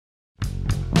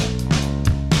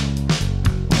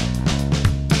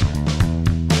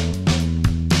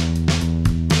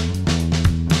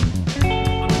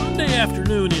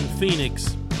afternoon in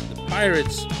Phoenix, the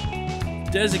Pirates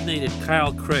designated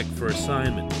Kyle Crick for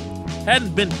assignment.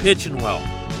 Hadn't been pitching well.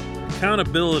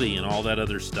 Accountability and all that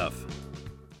other stuff.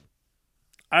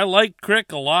 I liked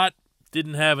Crick a lot.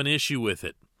 Didn't have an issue with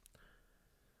it.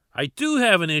 I do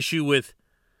have an issue with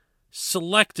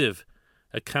selective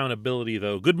accountability,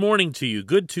 though. Good morning to you.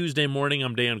 Good Tuesday morning.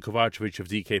 I'm Dan Kovacevic of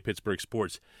DK Pittsburgh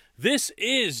Sports. This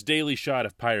is Daily Shot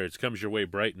of Pirates. Comes your way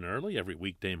bright and early every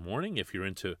weekday morning if you're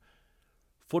into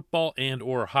football and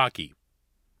or hockey.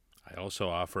 I also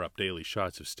offer up daily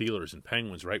shots of Steelers and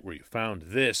Penguins right where you found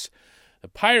this. The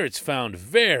Pirates found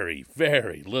very,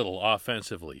 very little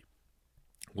offensively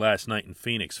last night in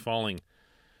Phoenix, falling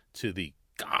to the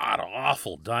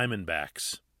god-awful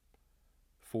Diamondbacks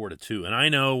 4-2. And I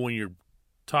know when you're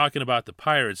talking about the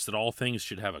Pirates that all things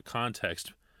should have a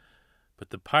context, but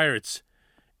the Pirates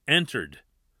entered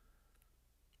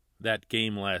that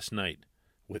game last night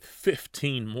with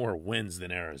 15 more wins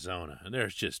than Arizona. And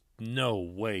there's just no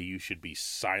way you should be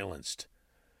silenced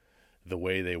the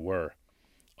way they were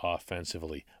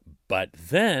offensively. But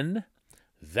then,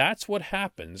 that's what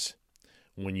happens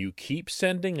when you keep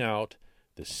sending out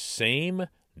the same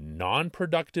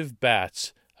non-productive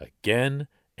bats again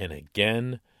and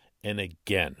again and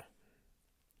again.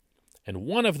 And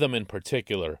one of them in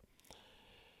particular,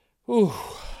 I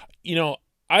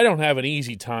don't have an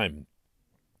easy time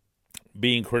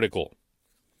being critical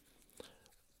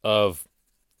of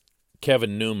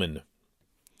Kevin Newman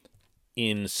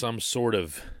in some sort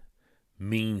of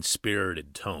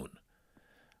mean-spirited tone.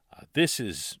 This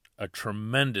is a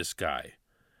tremendous guy,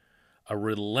 a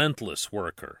relentless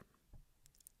worker,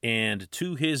 and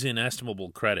to his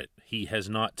inestimable credit, he has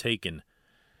not taken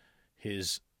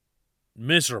his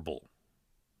miserable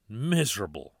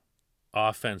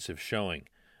offensive showing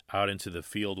out into the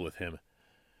field with him,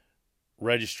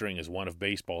 registering as one of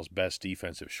baseball's best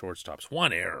defensive shortstops.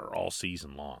 One error all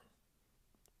season long.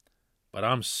 But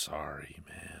I'm sorry,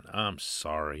 man. I'm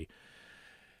sorry.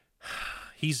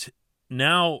 He's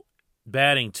now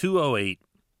batting .208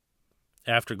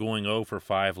 after going 0 for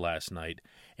 5 last night,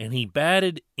 and he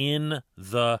batted in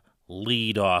the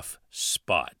leadoff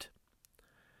spot.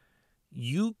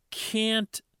 You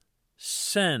can't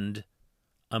send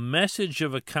a message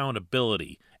of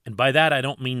accountability, and by that I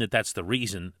don't mean that that's the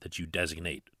reason that you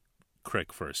designate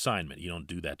Crick for assignment. You don't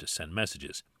do that to send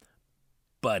messages.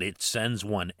 But it sends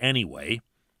one anyway.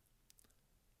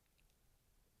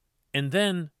 And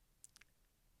then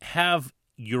have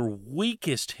your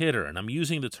weakest hitter, and I'm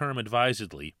using the term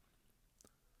advisedly,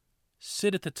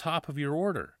 sit at the top of your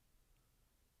order.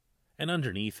 And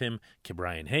underneath him,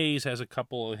 Brian Hayes has a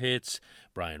couple of hits.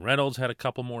 Brian Reynolds had a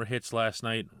couple more hits last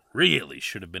night. Really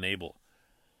should have been able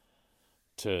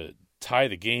to tie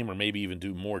the game or maybe even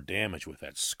do more damage with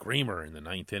that screamer in the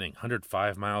ninth inning.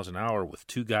 105 miles an hour with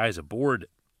two guys aboard,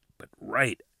 but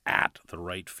right at the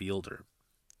right fielder.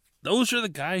 Those are the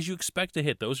guys you expect to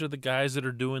hit. Those are the guys that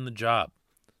are doing the job.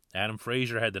 Adam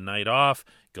Frazier had the night off.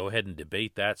 Go ahead and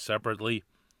debate that separately.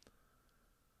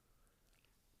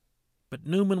 But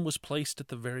Newman was placed at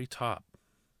the very top.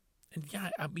 And yeah,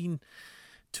 I mean,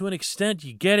 to an extent,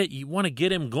 you get it. You want to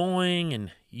get him going,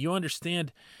 and you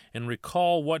understand and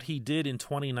recall what he did in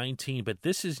 2019. But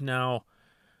this is now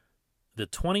the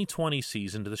 2020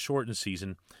 season, to the shortened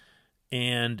season,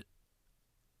 and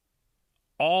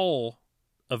all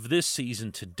of this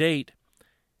season to date,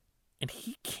 and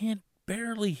he can't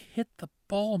barely hit the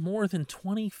ball more than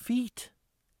 20 feet.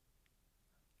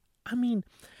 I mean,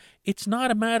 it's not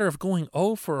a matter of going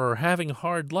over or having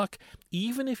hard luck.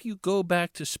 Even if you go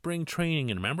back to spring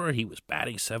training, and remember he was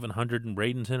batting .700 in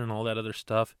Bradenton and all that other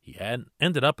stuff, he had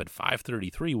ended up at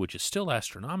 .533, which is still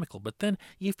astronomical. But then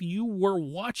if you were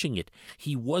watching it,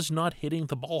 he was not hitting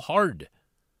the ball hard.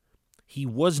 He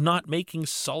was not making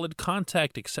solid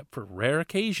contact except for rare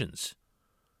occasions.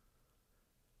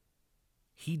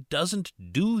 He doesn't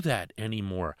do that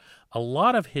anymore. A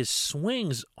lot of his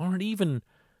swings aren't even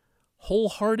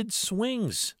wholehearted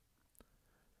swings.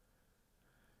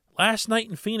 Last night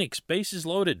in Phoenix, bases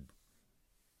loaded.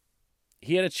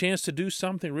 He had a chance to do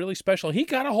something really special. He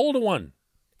got a hold of one.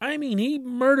 I mean, he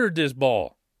murdered this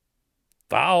ball.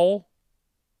 Foul.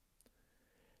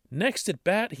 Next at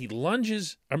bat,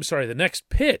 the next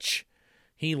pitch,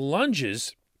 he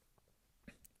lunges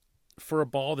for a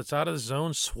ball that's out of the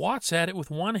zone, swats at it with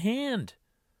one hand.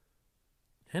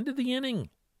 End of the inning.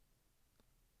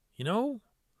 You know,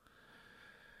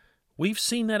 we've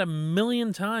seen that a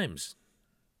million times.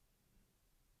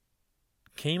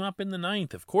 Came up in the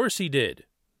ninth. Of course he did.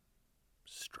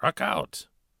 Struck out.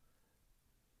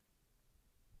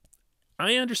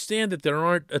 I understand that there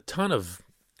aren't a ton of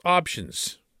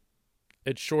options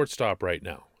at shortstop right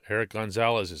now. Eric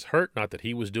Gonzalez is hurt, not that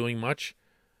he was doing much.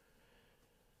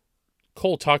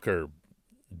 Cole Tucker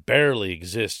barely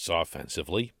exists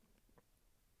offensively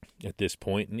at this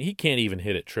point, and he can't even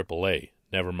hit at AAA,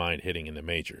 never mind hitting in the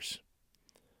majors.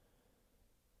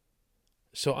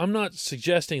 So I'm not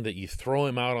suggesting that you throw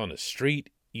him out on the street.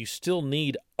 You still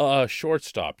need a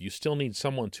shortstop. You still need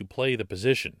someone to play the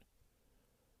position.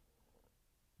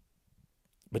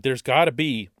 But there's got to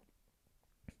be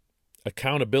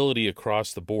accountability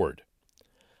across the board.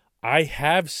 I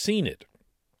have seen it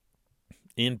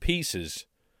in pieces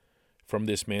from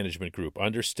this management group,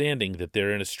 understanding that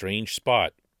they're in a strange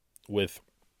spot with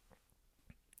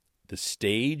the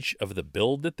stage of the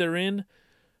build that they're in,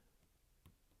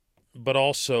 but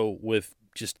also with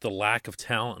just the lack of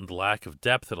talent and the lack of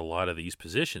depth at a lot of these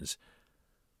positions.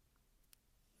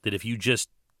 That if you just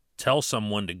tell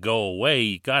someone to go away,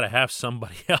 you got to have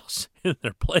somebody else in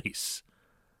their place.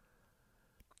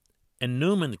 And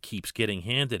Newman keeps getting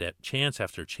handed at chance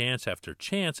after chance after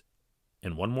chance.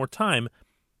 And one more time,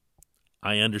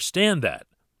 I understand that.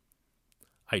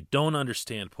 I don't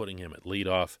understand putting him at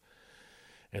leadoff.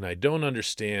 And I don't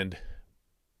understand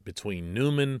between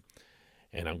Newman,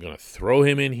 and I'm going to throw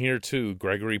him in here too,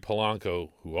 Gregory Polanco,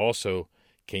 who also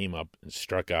came up and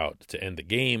struck out to end the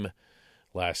game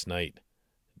last night,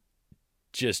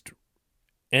 just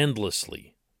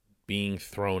endlessly being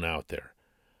thrown out there.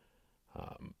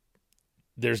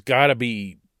 There's got to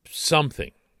be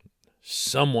something,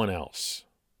 someone else.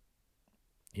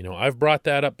 You know, I've brought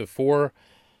that up before,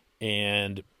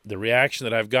 and the reaction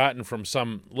that I've gotten from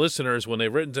some listeners when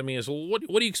they've written to me is, well, what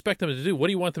do you expect them to do? What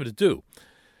do you want them to do?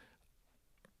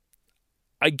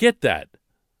 I get that.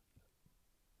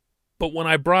 But when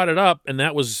I brought it up, and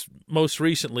that was most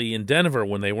recently in Denver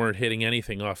when they weren't hitting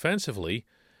anything offensively,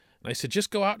 and I said, just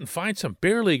go out and find some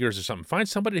beer leaguers or something. Find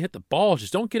somebody to hit the ball.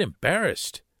 Just don't get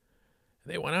embarrassed.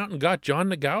 They went out and got John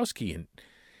Nogowski, and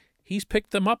he's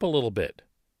picked them up a little bit.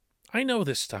 I know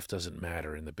this stuff doesn't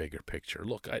matter in the bigger picture.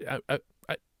 Look, I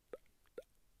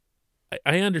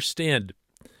understand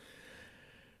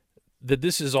that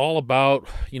this is all about,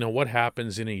 you know, what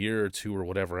happens in a year or two or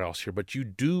whatever else here, but you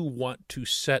do want to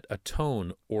set a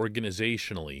tone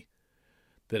organizationally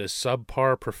that a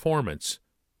subpar performance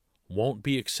won't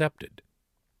be accepted.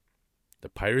 The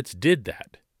Pirates did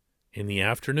that in the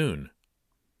afternoon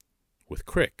with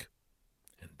Crick,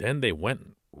 and then they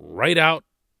went right out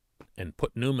and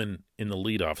put Newman in the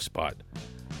leadoff spot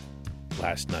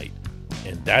last night.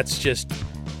 And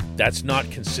that's not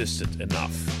consistent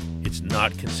enough. It's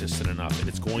not consistent enough, and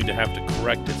it's going to have to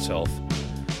correct itself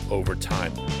over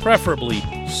time, preferably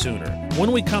sooner.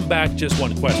 When we come back, just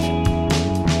one question.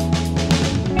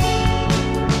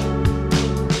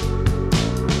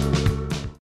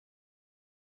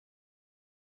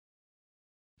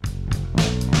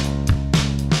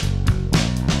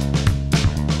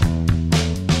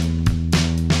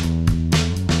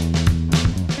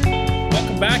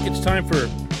 Welcome back. It's time for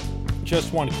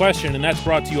Just One Question, and that's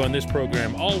brought to you on this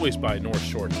program always by North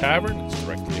Shore Tavern. It's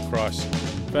directly across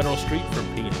Federal Street from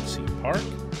PNC Park.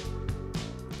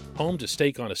 Home to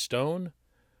Steak on a Stone.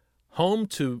 Home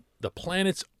to the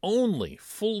planet's only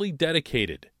fully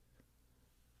dedicated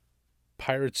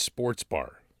Pirates sports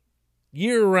bar.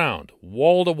 Year-round,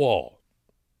 wall-to-wall.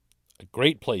 A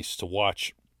great place to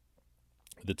watch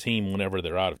the team whenever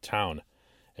they're out of town,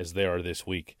 as they are this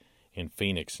week in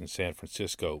Phoenix and San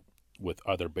Francisco with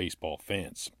other baseball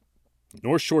fans.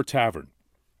 North Shore Tavern,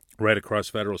 right across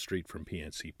Federal Street from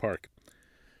PNC Park.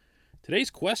 Today's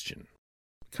question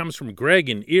comes from Greg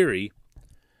in Erie,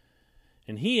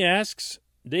 and he asks,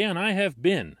 Dan, I have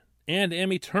been and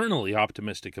am eternally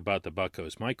optimistic about the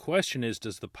Buccos. My question is,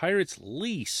 does the Pirates'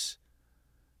 lease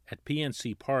at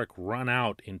PNC Park run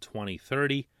out in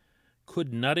 2030?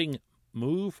 Could Nutting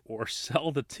move or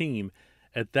sell the team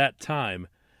at that time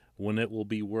when it will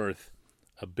be worth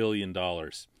 $1 billion?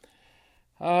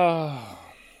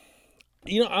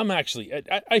 I'm actually,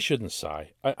 I shouldn't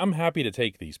sigh. I'm happy to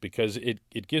take these because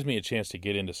it gives me a chance to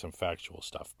get into some factual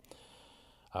stuff.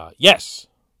 Yes,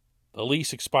 the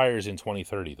lease expires in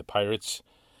 2030. The Pirates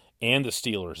and the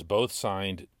Steelers both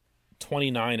signed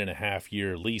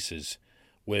 29.5-year leases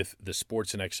with the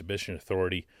Sports and Exhibition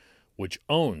Authority, which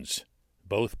owns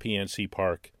both PNC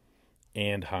Park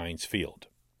and Heinz Field.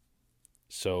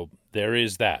 So there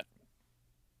is that.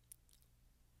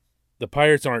 The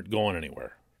Pirates aren't going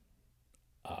anywhere.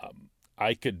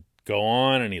 I could go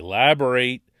on and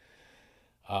elaborate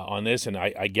on this, and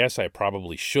I guess I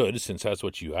probably should since that's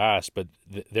what you asked, but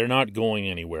they're not going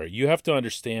anywhere. You have to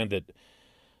understand that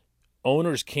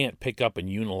owners can't pick up and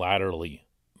unilaterally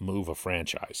move a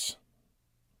franchise.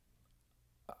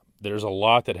 there's a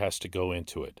lot that has to go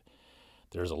into it.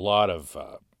 There's a lot of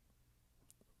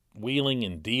wheeling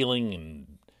and dealing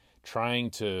and trying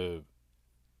to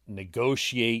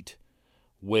negotiate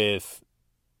with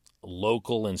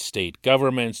local and state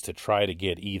governments to try to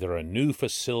get either a new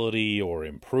facility or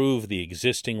improve the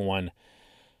existing one.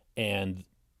 And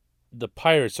the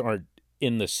Pirates aren't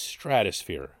in the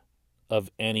stratosphere of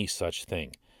any such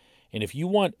thing. And if you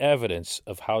want evidence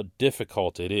of how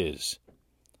difficult it is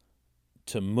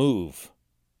to move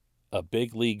a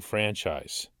big league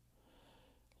franchise,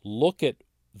 look at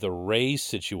the Rays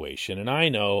situation. And I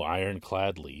know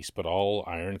ironclad lease, but all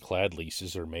ironclad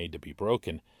leases are made to be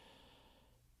broken.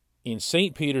 In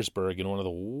St. Petersburg, in one of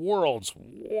the world's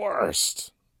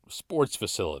worst sports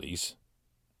facilities,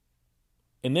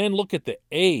 and then look at the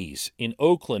A's in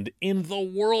Oakland, in the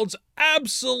world's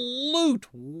absolute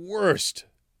worst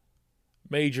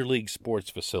major league sports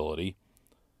facility,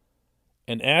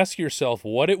 and ask yourself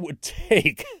what it would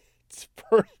take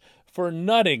for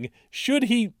Nutting, should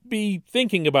he be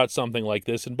thinking about something like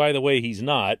this, and by the way, he's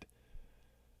not,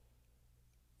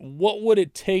 what would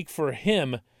it take for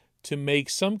him to make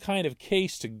some kind of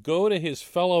case to go to his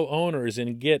fellow owners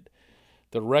and get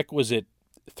the requisite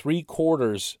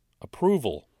 3/4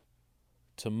 approval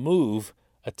to move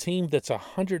a team that's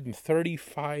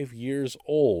 135 years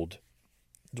old,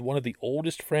 one of the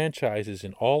oldest franchises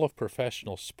in all of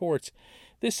professional sports?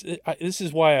 This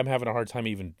is why I'm having a hard time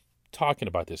even talking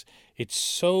about this. It's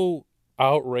so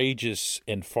outrageous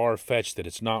and far-fetched that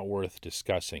it's not worth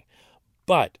discussing.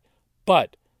 But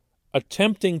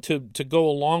attempting to go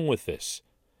along with this,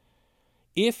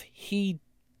 if he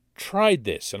tried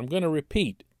this, and I'm going to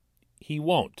repeat, he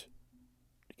won't,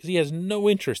 because he has no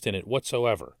interest in it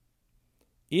whatsoever.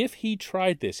 If he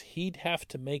tried this, he'd have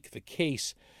to make the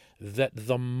case that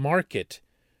the market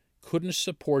couldn't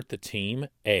support the team,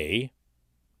 A,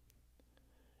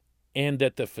 and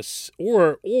that the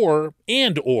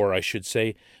I should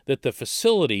say that the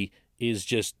facility is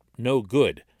just no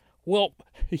good. Well,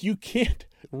 you can't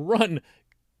run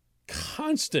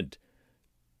constant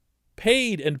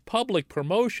paid and public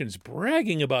promotions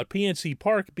bragging about PNC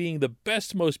Park being the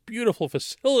best, most beautiful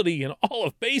facility in all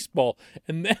of baseball,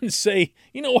 and then say,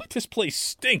 you know what, this place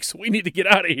stinks, we need to get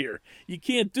out of here. You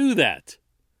can't do that.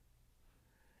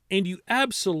 And you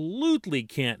absolutely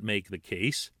can't make the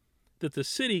case that the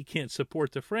city can't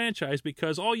support the franchise,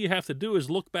 because all you have to do is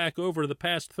look back over the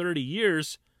past 30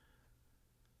 years,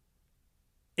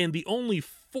 and the only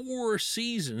 4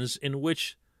 seasons in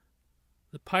which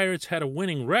the Pirates had a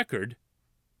winning record,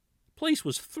 the place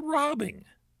was throbbing.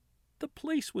 The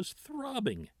place was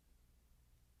throbbing.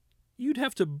 You'd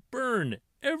have to burn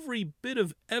every bit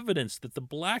of evidence that the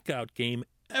blackout game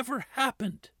ever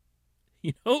happened.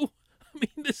 You know? I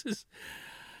mean, this is...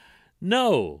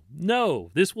 No,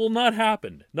 this will not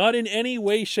happen. Not in any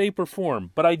way, shape, or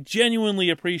form. But I genuinely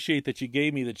appreciate that you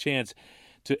gave me the chance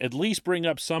to at least bring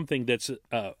up something that's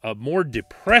a more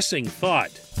depressing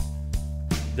thought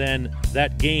than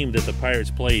that game that the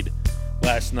Pirates played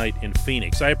last night in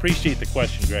Phoenix. I appreciate the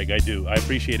question, Greg. I do. I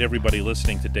appreciate everybody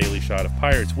listening to Daily Shot of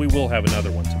Pirates. We will have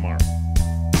another one tomorrow.